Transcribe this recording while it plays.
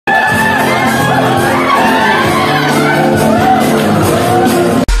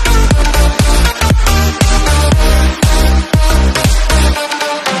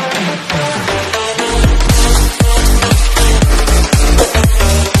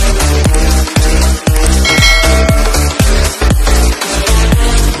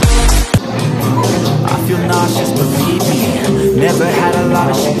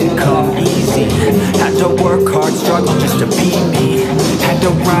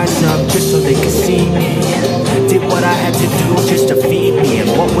rise up just so they could see me. Did what I had to do just to feed me, and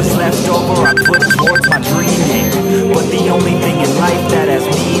what was left over I put towards my dreaming. But the only thing in life that has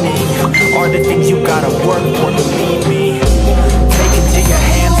meaning are the things you gotta work for, believe me. Take into your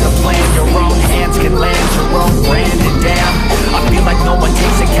hands the plan, your own hands can land your own brand. And damn, I feel like no one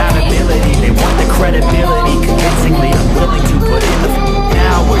takes accountability. They want the credibility, convincingly unwilling to put in the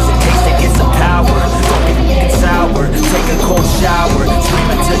hours it takes to get some power. Don't be f***ing sour, take a cold shower, scream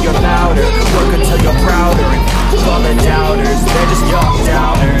until you're louder, work until you're prouder, and all the doubters, they're just young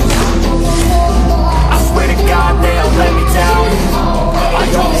doubters. I swear to God they'll let me down. I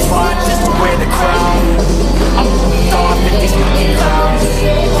always fought just to wear the crown. I'm f***ed off at these f***ing clowns.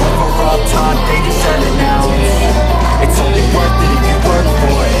 We're all taught they deserve it now. It's only worth it if you work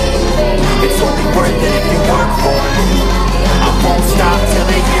for it. It's only worth it if you work for it. I won't stop till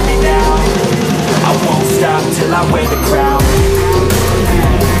they hear me now. I won't stop till I wear the crown.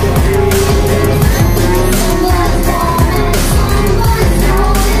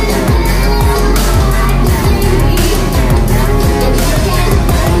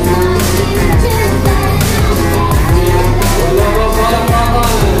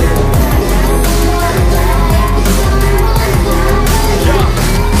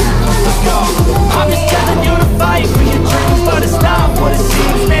 I'm just telling you to fight for your dreams, but it's not what it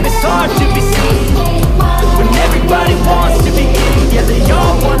seems. Man, it's hard to be seen when everybody wants to be king. Yeah, they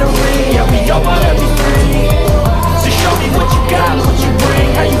all wanna ring, yeah, we all wanna be free. So show me what you got, what you bring,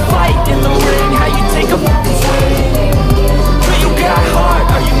 how you fight in the ring, how you take a f***ing swing. Do you got heart,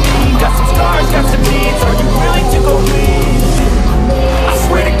 are you mean? Got some scars, got some needs, are you willing to go lead? I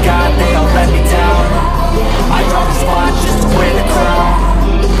swear to God they don't let me down. I always fought just to wear the crown.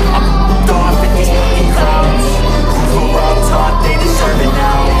 I'm f***ed off at these f***ing clowns. We're all taught they deserve it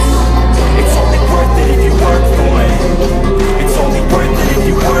now. It's only worth it if you work for it. It's only worth it if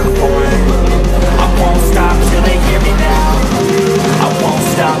you work for it. I won't stop till they hear me now. I won't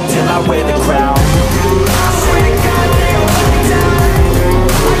stop till I wear the crown. I swear to God they don't let me down.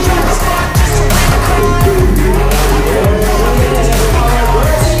 I always fought just to wear the crown.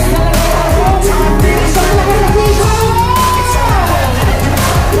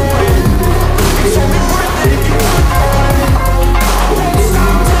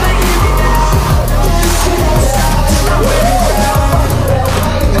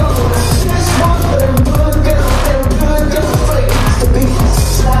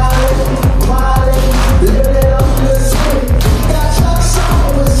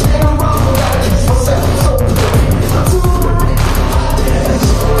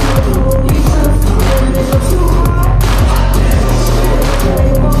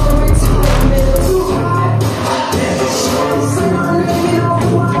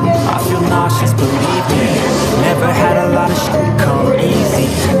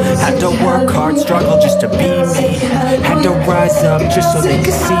 Just so they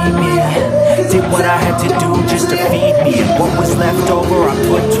could see me. Did what I had to do just to feed me, and what was left over I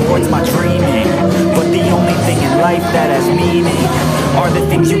put towards my dreaming. But the only thing in life that has meaning are the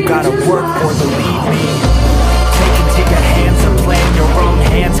things you gotta work for, believe me. Take into your hands a plan, your own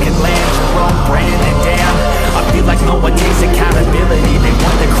hands can land your own brand. And damn, I feel like no one takes accountability. They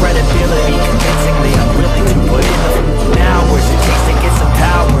want the credibility, convincingly unwilling to put in the hours it takes to get some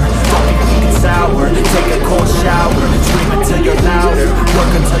power. Don't be f***ing sour, take a cold shower, scream until you're louder,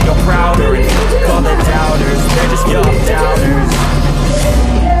 work until you're prouder, and all the doubters, they're just young doubters.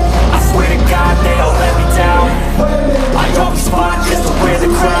 I swear to God they all let me down. I always fought just to wear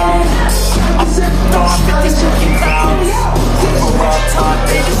the crown. I'm f***ed off at these f***ing clowns. We're all taught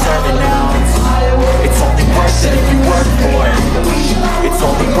they deserve it now. It's only worth it if you work for it. It's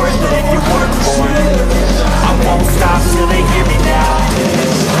only worth it if you work for it. I won't stop till they hear me now.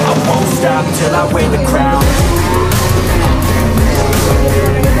 I won't stop till I wear the crown.